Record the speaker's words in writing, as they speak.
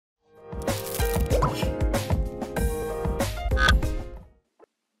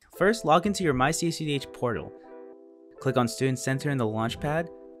First, log into your CSUDH portal. Click on Student Center in the Launchpad.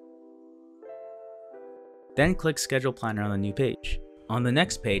 Then click Schedule Planner on the new page. On the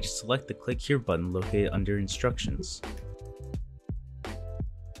next page, select the Click Here button located under Instructions.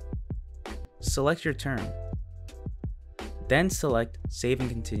 Select your term. Then select Save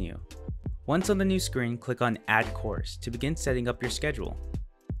and Continue. Once on the new screen, click on Add Course to begin setting up your schedule.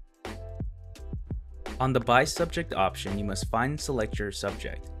 On the By Subject option, you must find and select your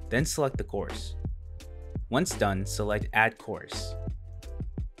subject, then select the course. Once done, select Add Course.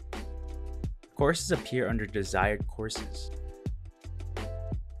 Courses appear under Desired Courses.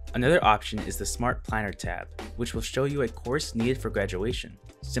 Another option is the Smart Planner tab, which will show you a course needed for graduation.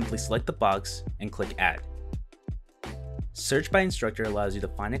 Simply select the box and click Add. Search by instructor allows you to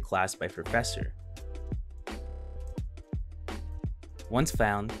find a class by professor. Once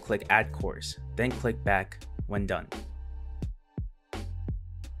found, click Add Course, then click Back when done.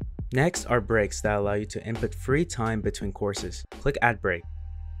 Next are breaks that allow you to input free time between courses. Click Add Break.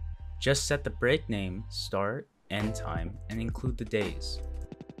 Just set the break name, start, end time, and include the days.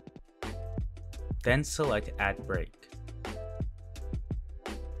 Then select Add Break.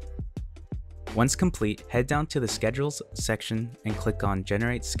 Once complete, head down to the Schedules section and click on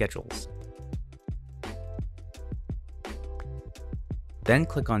Generate Schedules. Then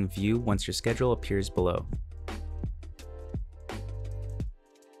click on View once your schedule appears below.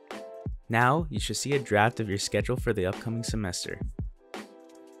 Now, you should see a draft of your schedule for the upcoming semester.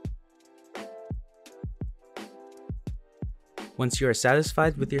 Once you are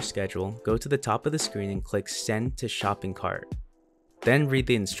satisfied with your schedule, go to the top of the screen and click Send to Shopping Cart. Then read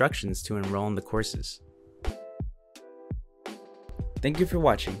the instructions to enroll in the courses. Thank you for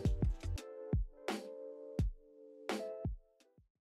watching.